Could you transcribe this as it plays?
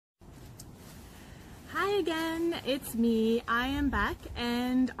again, it's me. I am back,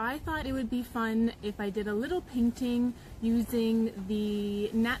 and I thought it would be fun if I did a little painting using the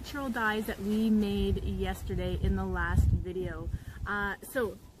natural dyes that we made yesterday in the last video.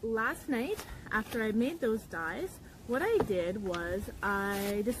 So last night, after I made those dyes, what I did was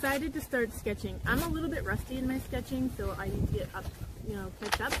I decided to start sketching. I'm a little bit rusty in my sketching, so I need to get up,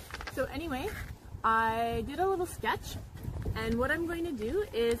 catch up. So anyway, I did a little sketch. And what I'm going to do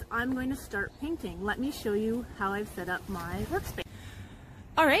is I'm going to start painting. Let me show you how I've set up my workspace.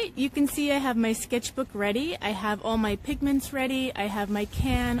 Alright, you can see I have my sketchbook ready. I have all my pigments ready. I have my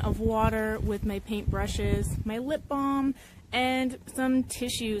can of water with my paint brushes, my lip balm, and some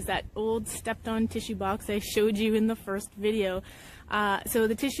tissues, that old stepped-on tissue box I showed you in the first video. So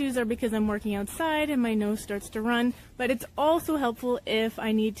the tissues are because I'm working outside and my nose starts to run, but it's also helpful if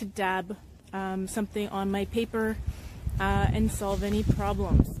I need to dab something on my paper and solve any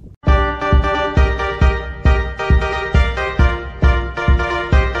problems.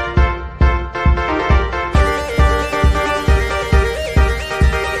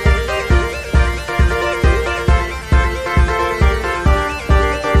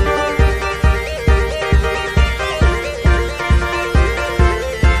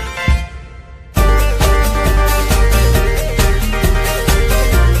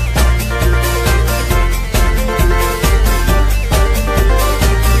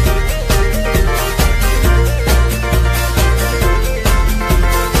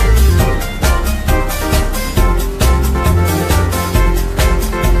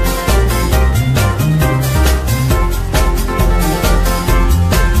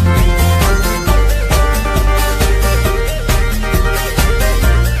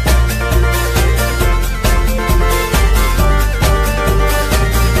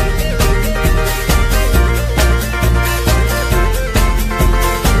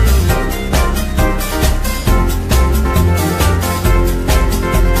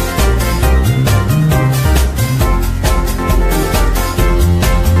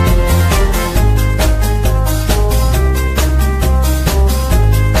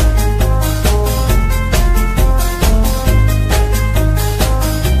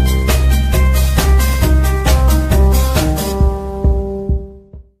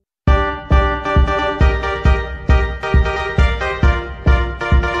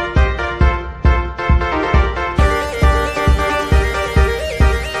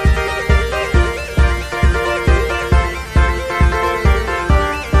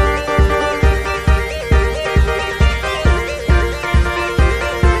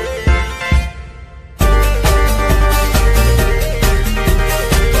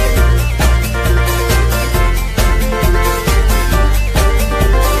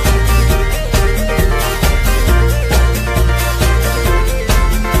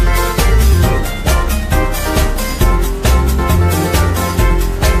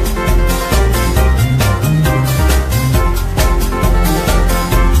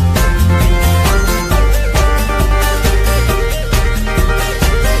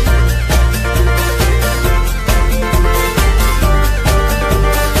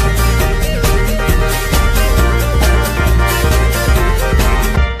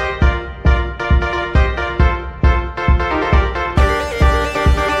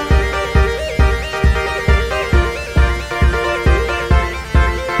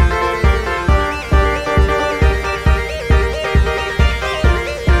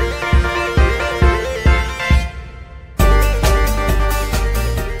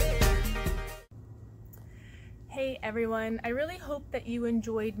 Hey everyone, I really hope that you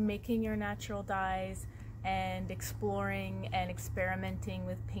enjoyed making your natural dyes and exploring and experimenting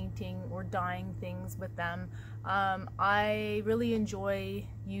with painting or dyeing things with them. I really enjoy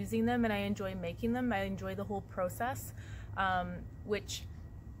using them and I enjoy making them. I enjoy the whole process, which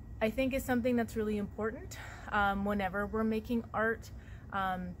I think is something that's really important whenever we're making art.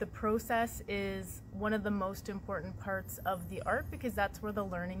 The process is one of the most important parts of the art because that's where the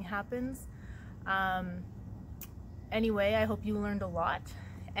learning happens. Anyway, I hope you learned a lot,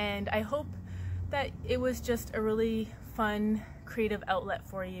 and I hope that it was just a really fun, creative outlet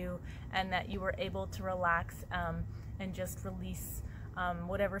for you, and that you were able to relax and just release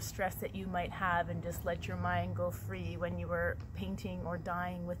whatever stress that you might have and just let your mind go free when you were painting or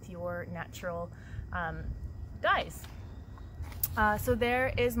dyeing with your natural dyes. So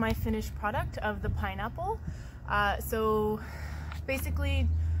there is my finished product of the pineapple. So basically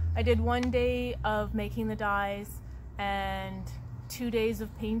I did 1 day of making the dyes and 2 days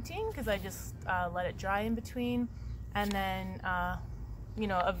of painting because I just let it dry in between, and then a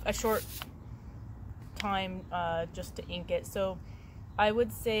short time just to ink it. So I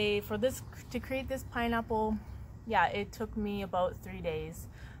would say for this, to create this pineapple, yeah, it took me about 3 days,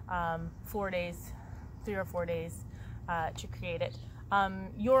 4 days, 3 or 4 days to create it.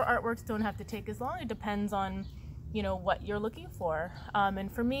 Your artworks don't have to take as long. It depends on, you know, what you're looking for.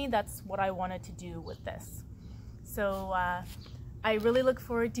 And for me, that's what I wanted to do with this. So I really look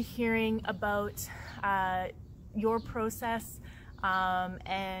forward to hearing about your process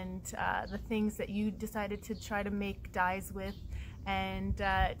and the things that you decided to try to make dyes with, and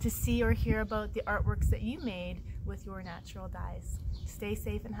to see or hear about the artworks that you made with your natural dyes. Stay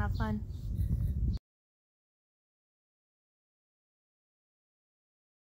safe and have fun.